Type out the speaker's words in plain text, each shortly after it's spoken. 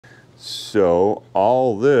So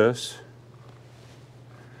all this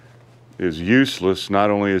is useless. Not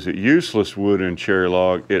only is it useless wood in cherry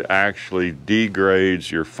log, it actually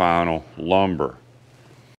degrades your final lumber.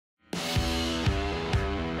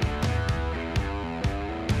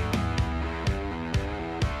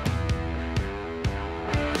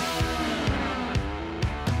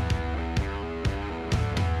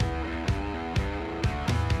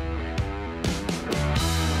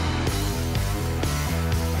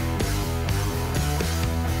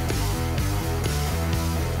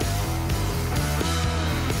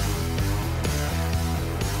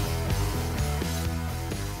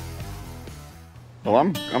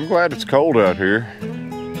 Well, I'm glad it's cold out here.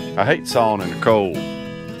 I hate sawing in the cold.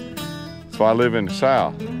 That's why I live in the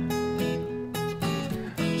South.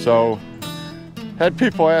 So, had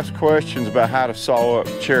people ask questions about how to saw up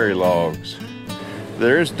cherry logs.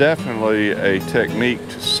 There is definitely a technique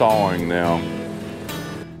to sawing them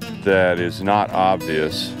that is not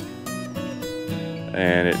obvious,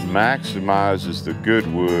 and it maximizes the good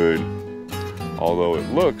wood, although it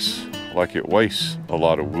looks like it wastes a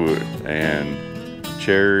lot of wood. And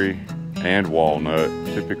cherry and walnut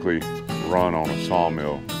typically run on a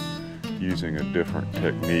sawmill using a different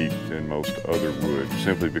technique than most other wood,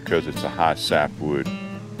 simply because it's a high sapwood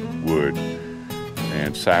wood.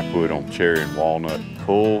 And sapwood on cherry and walnut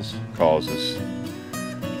pulls causes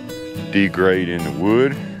degrade in the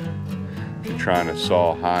wood. If you're trying to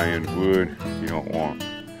saw high-end wood, you don't want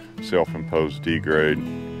self-imposed degrade.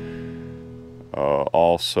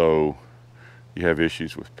 Also, you have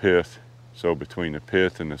issues with pith. So between the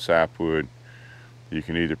pith and the sapwood, you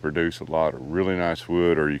can either produce a lot of really nice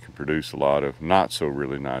wood or you can produce a lot of not so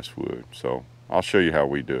really nice wood. So I'll show you how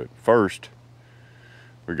we do it. First,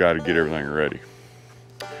 we got to get everything ready.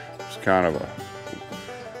 It's kind of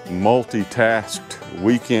a multi-tasked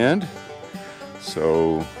weekend.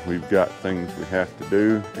 So we've got things we have to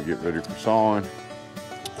do to get ready for sawing.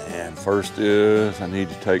 And first is I need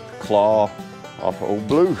to take the claw off of old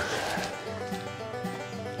Blue.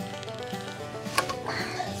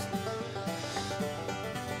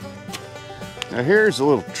 Now here's a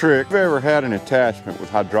little trick. If you've ever had an attachment with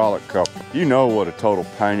hydraulic coupling, you know what a total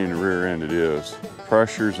pain in the rear end it is.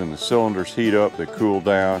 Pressures in the cylinders heat up, they cool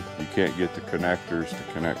down. You can't get the connectors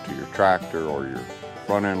to connect to your tractor or your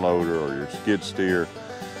front end loader or your skid steer.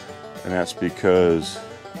 And that's because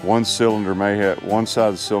one side of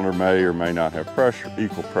the cylinder may or may not have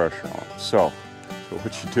equal pressure on it. So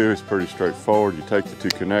what you do is pretty straightforward. You take the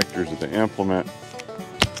two connectors of the implement,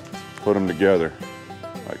 put them together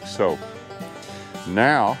like so.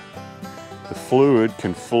 Now the fluid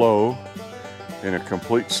can flow in a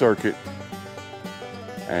complete circuit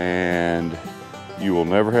and you will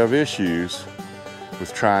never have issues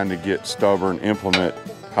with trying to get stubborn implement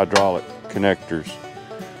hydraulic connectors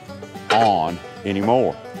on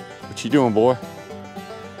anymore. What you doing, boy?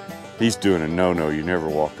 He's doing a no-no. You never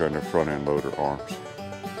walk under front end loader arms.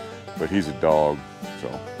 But he's a dog,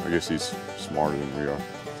 so I guess he's smarter than we are.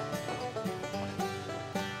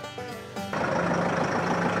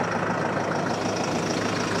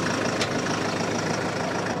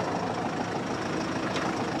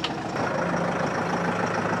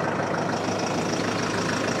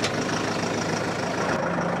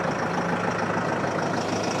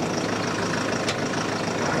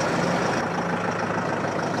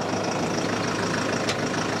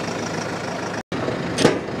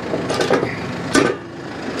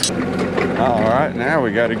 All right, now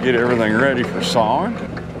we got to get everything ready for sawing.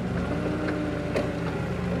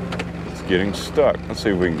 It's getting stuck. Let's see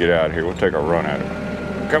if we can get out of here. We'll take a run at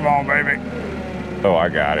it. Come on, baby. Oh, I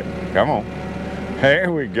got it. Come on.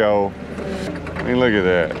 There we go. I mean, look at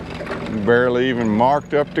that. Barely even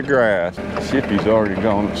marked up the grass. Shippy's already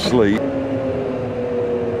gone to sleep.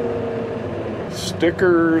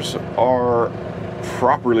 Stickers are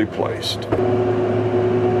properly placed.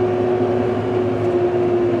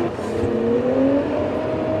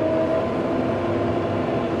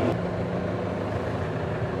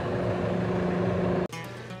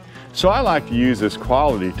 So I like to use this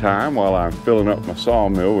quality time while I'm filling up my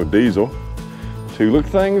sawmill with diesel to look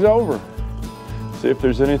things over. See if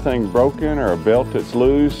there's anything broken or a belt that's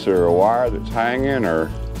loose or a wire that's hanging or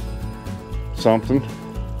something.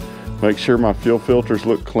 Make sure my fuel filters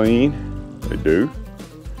look clean. They do.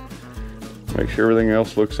 Make sure everything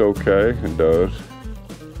else looks okay. It does.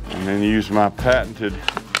 And then use my patented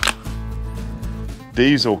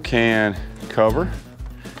diesel can cover.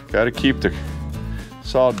 Got to keep the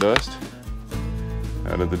sawdust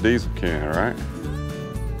out of the diesel can, all right?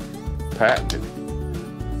 Patented.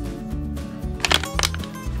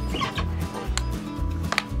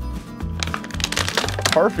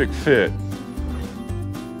 perfect fit.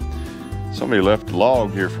 Somebody left a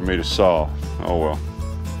log here for me to saw. Oh well.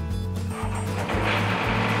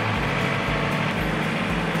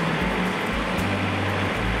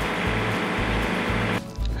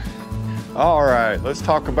 All right, let's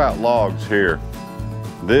talk about logs here.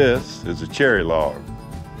 This is a cherry log.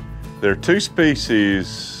 There are two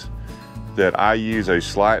species that I use a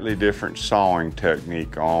slightly different sawing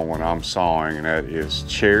technique on when I'm sawing, and that is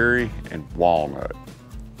cherry and walnut.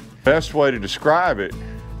 Best way to describe it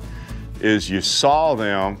is you saw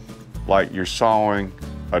them like you're sawing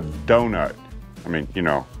a donut. I mean, you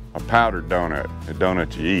know, a powdered donut, a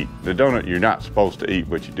donut you eat. The donut you're not supposed to eat,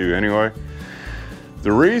 but you do anyway.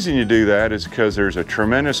 The reason you do that is because there's a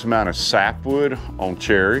tremendous amount of sapwood on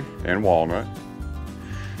cherry and walnut.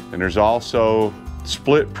 And there's also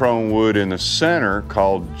split prone wood in the center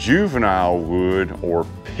called juvenile wood or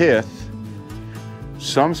pith.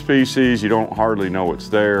 Some species you don't hardly know what's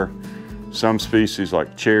there. Some species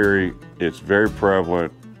like cherry, it's very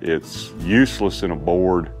prevalent. It's useless in a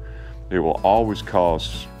board. It will always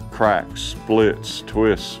cause cracks, splits,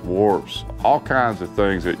 twists, warps, all kinds of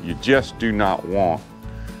things that you just do not want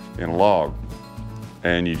in a log,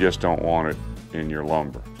 and you just don't want it in your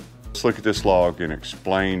lumber. Let's look at this log and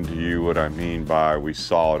explain to you what I mean by we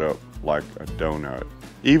saw it up like a donut.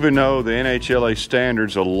 Even though the NHLA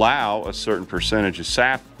standards allow a certain percentage of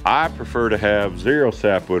sap, I prefer to have zero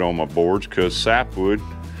sapwood on my boards because sapwood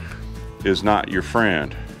is not your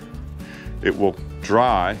friend. It will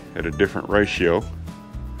dry at a different ratio.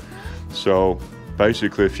 So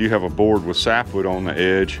basically, if you have a board with sapwood on the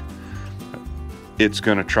edge, it's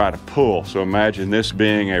going to try to pull. So imagine this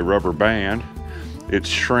being a rubber band. It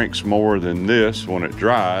shrinks more than this when it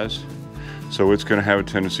dries. So it's going to have a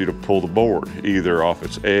tendency to pull the board, either off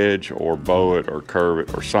its edge or bow it or curve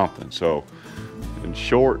it or something. So in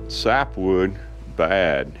short, sapwood,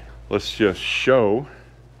 bad. Let's just show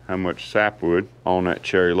how much sapwood on that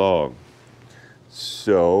cherry log.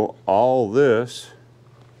 So all this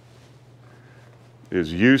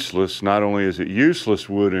is useless. Not only is it useless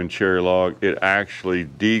wood in cherry log, it actually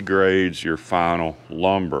degrades your final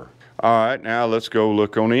lumber. All right, now let's go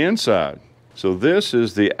look on the inside. So this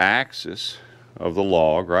is the axis of the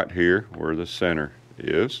log right here where the center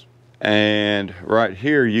is. And right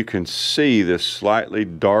here you can see this slightly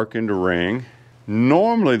darkened ring.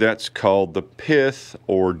 Normally that's called the pith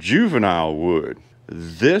or juvenile wood.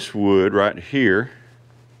 This wood right here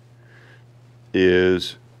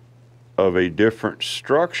is of a different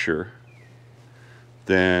structure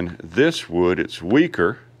than this wood. It's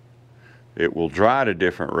weaker. It will dry at a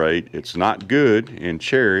different rate. It's not good in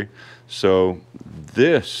cherry. So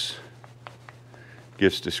this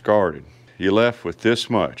gets discarded. You're left with this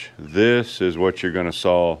much. This is what you're going to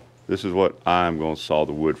saw. This is what I'm going to saw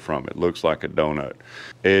the wood from. It looks like a donut.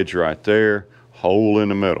 Edge right there, hole in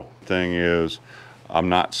the middle. Thing is, I'm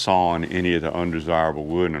not sawing any of the undesirable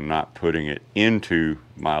wood and I'm not putting it into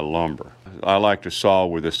my lumber. I like to saw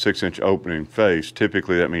with a 6-inch opening face.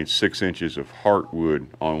 Typically that means 6 inches of heartwood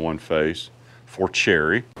on one face for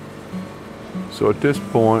cherry. So at this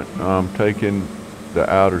point I'm taking the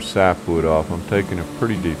outer sapwood off. I'm taking a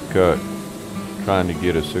pretty deep cut, trying to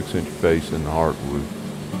get a 6-inch face in the heartwood.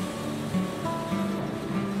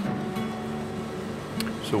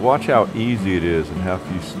 So watch how easy it is and how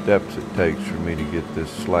few steps it takes for me to get this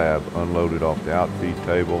slab unloaded off the outfeed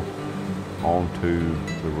table onto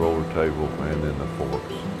the roller table and then the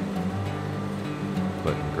forks.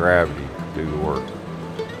 Letting gravity do the work.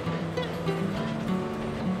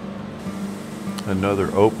 Another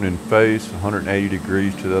opening face, 180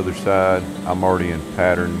 degrees to the other side. I'm already in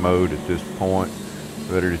pattern mode at this point.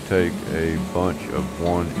 Ready to take a bunch of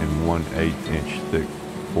 1 1/8 inch thick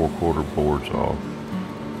 4/4 boards off.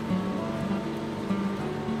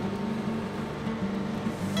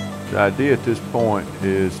 The idea at this point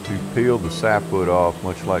is to peel the sapwood off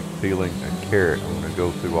much like peeling a carrot. I'm going to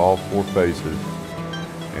go through all 4 faces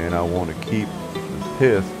and I want to keep the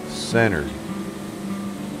pith centered.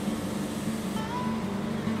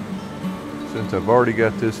 Since I've already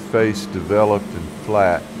got this face developed and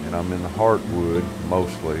flat and I'm in the heartwood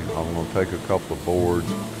mostly, I'm going to take a couple of boards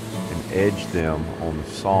and edge them on the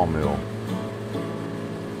sawmill.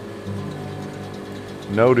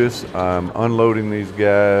 Notice I'm unloading these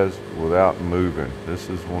guys without moving. This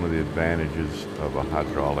is one of the advantages of a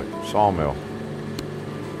hydraulic sawmill.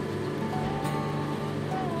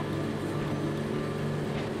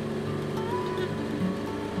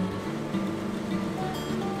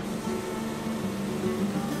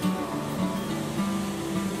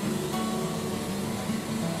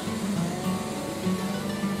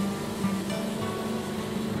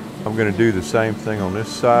 I'm I'm going to do the same thing on this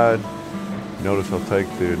side. Notice I'll take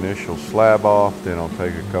the initial slab off, then I'll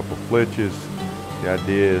take a couple flitches. The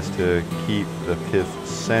idea is to keep the pith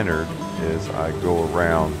centered as I go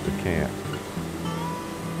around the cant.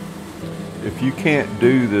 If you can't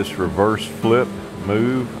do this reverse flip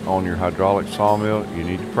move on your hydraulic sawmill, you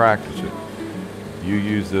need to practice it. You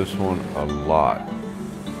use this one a lot.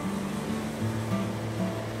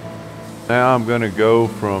 Now I'm going to go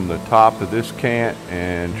from the top of this cant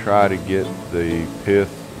and try to get the pith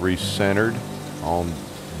recentered on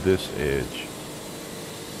this edge.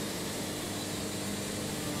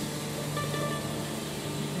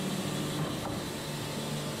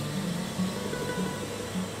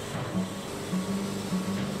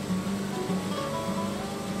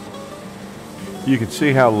 You can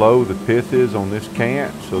see how low the pith is on this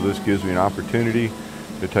cant, so this gives me an opportunity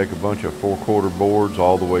to take a bunch of 4/4 boards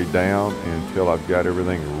all the way down until I've got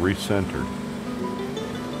everything recentered.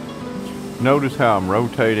 Notice how I'm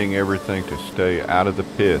rotating everything to stay out of the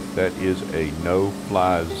pith. That is a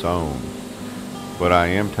no-fly zone, but I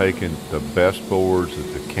am taking the best boards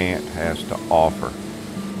that the cant has to offer.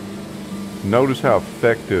 Notice how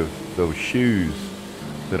effective those shoes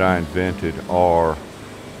that I invented are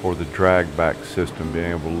for the drag back system, being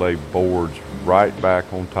able to lay boards right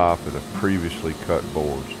back on top of the previously cut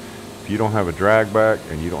boards. If you don't have a drag back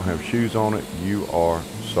and you don't have shoes on it, you are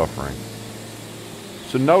suffering.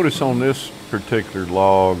 So notice on this particular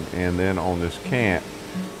log and then on this cant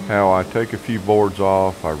how I take a few boards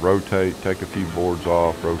off, I rotate, take a few boards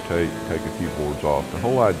off, rotate, take a few boards off. The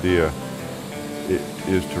whole idea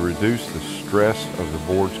is to reduce the stress of the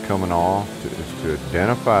boards coming off, is to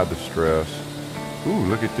identify the stress. Ooh,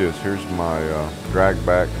 look at this. Here's my drag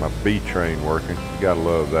back, my B train working. You gotta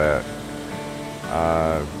love that.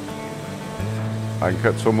 I can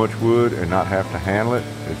cut so much wood and not have to handle it.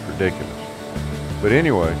 It's ridiculous. But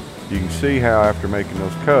anyway, you can see how after making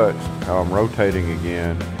those cuts, how I'm rotating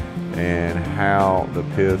again and how the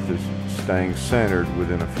pith is staying centered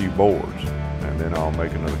within a few boards. And then I'll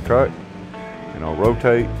make another cut and I'll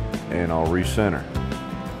rotate and I'll recenter.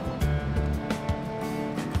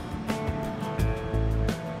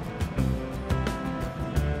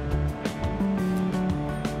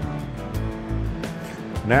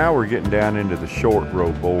 Now we're getting down into the short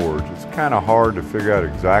row boards. It's kind of hard to figure out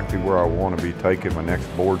exactly where I want to be taking my next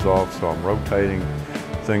boards off, so I'm rotating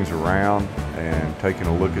things around and taking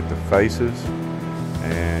a look at the faces.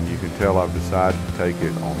 And you can tell I've decided to take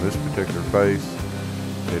it on this particular face.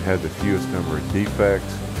 It had the fewest number of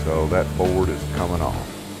defects, so that board is coming off.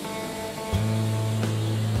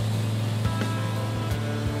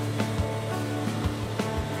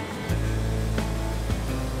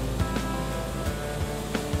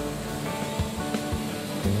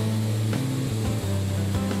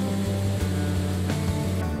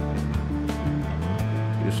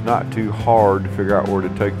 It's not too hard to figure out where to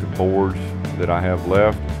take the boards that I have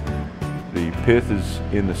left. The pith is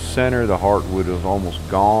in the center, the hardwood is almost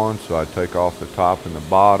gone, so I take off the top and the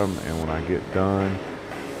bottom, and when I get done,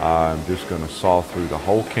 I'm just going to saw through the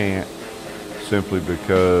whole cant, simply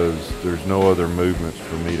because there's no other movements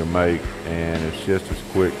for me to make, and it's just as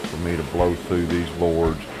quick for me to blow through these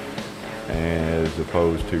boards as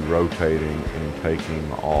opposed to rotating and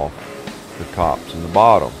taking off the tops and the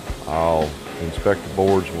bottom. I'll inspect the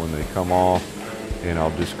boards when they come off, and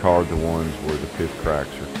I'll discard the ones where the pith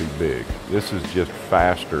cracks are too big. This is just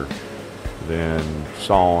faster than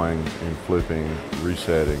sawing and flipping,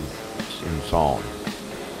 resetting, and sawing.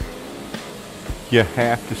 You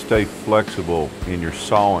have to stay flexible in your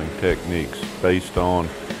sawing techniques based on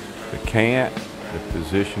the cant, the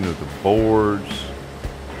position of the boards,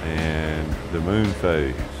 and the moon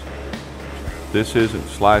phase. This isn't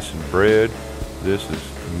slicing bread, this is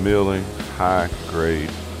milling high-grade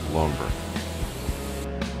lumber.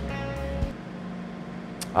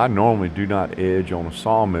 I normally do not edge on a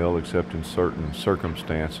sawmill except in certain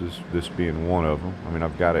circumstances, this being one of them. I mean,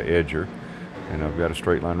 I've got an edger and I've got a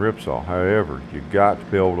straight line rip saw. However, you've got to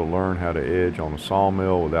be able to learn how to edge on a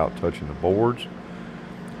sawmill without touching the boards.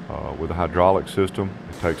 With a hydraulic system,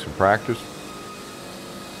 it takes some practice,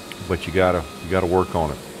 but you gotta work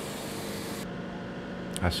on it.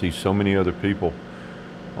 I see so many other people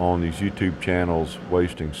on these YouTube channels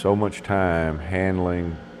wasting so much time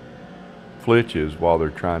handling flitches while they're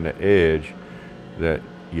trying to edge that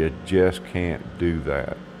you just can't do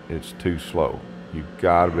that. It's too slow. You've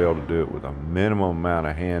got to be able to do it with a minimum amount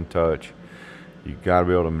of hand touch. You've got to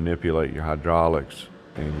be able to manipulate your hydraulics,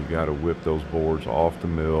 and you got to whip those boards off the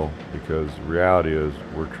mill, because the reality is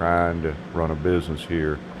we're trying to run a business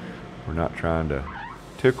here. We're not trying to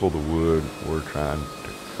tickle the wood, we're trying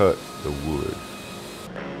to cut the wood.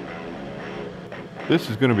 This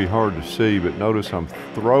is going to be hard to see, but notice I'm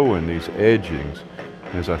throwing these edgings.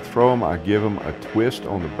 As I throw them, I give them a twist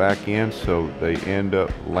on the back end so they end up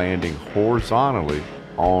landing horizontally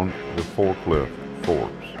on the forklift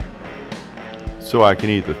forks. So I can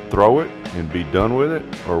either throw it and be done with it,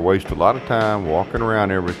 or waste a lot of time walking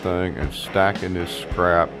around everything and stacking this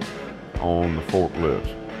scrap on the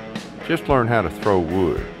forklifts. Just learn how to throw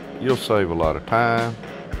wood. You'll save a lot of time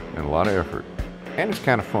and a lot of effort, and it's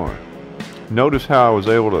kind of fun. Notice how I was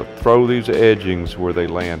able to throw these edgings where they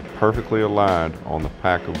land perfectly aligned on the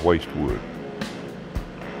pack of waste wood.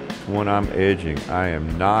 When I'm edging, I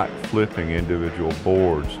am not flipping individual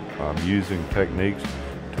boards. I'm using techniques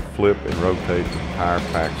to flip and rotate entire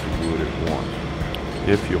packs of wood at once.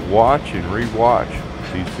 If you watch and re-watch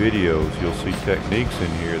these videos, you'll see techniques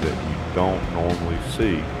in here that you don't normally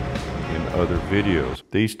see in other videos.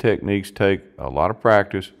 These techniques take a lot of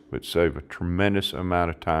practice, but save a tremendous amount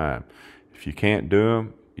of time. If you can't do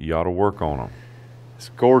them, you ought to work on them. It's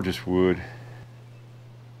gorgeous wood.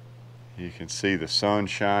 You can see the sun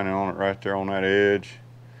shining on it right there on that edge.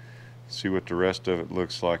 See what the rest of it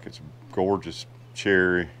looks like. It's gorgeous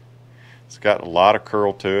cherry. It's got a lot of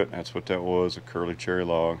curl to it. That's what that was, a curly cherry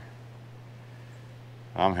log.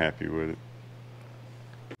 I'm happy with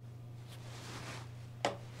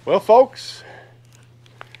it. Well, folks,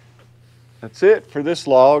 that's it for this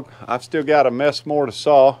log. I've still got a mess more to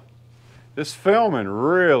saw. This filming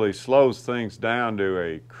really slows things down to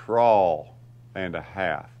a crawl and a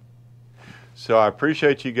half. So I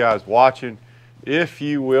appreciate you guys watching. If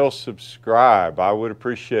you will subscribe, I would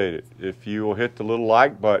appreciate it. If you will hit the little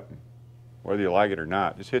like button, whether you like it or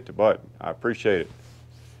not, just hit the button. I appreciate it.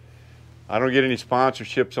 I don't get any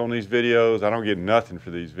sponsorships on these videos. I don't get nothing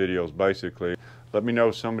for these videos, basically. Let me know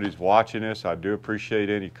if somebody's watching this. I do appreciate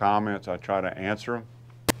any comments. I try to answer them.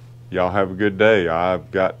 Y'all have a good day.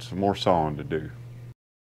 I've got some more sawing to do.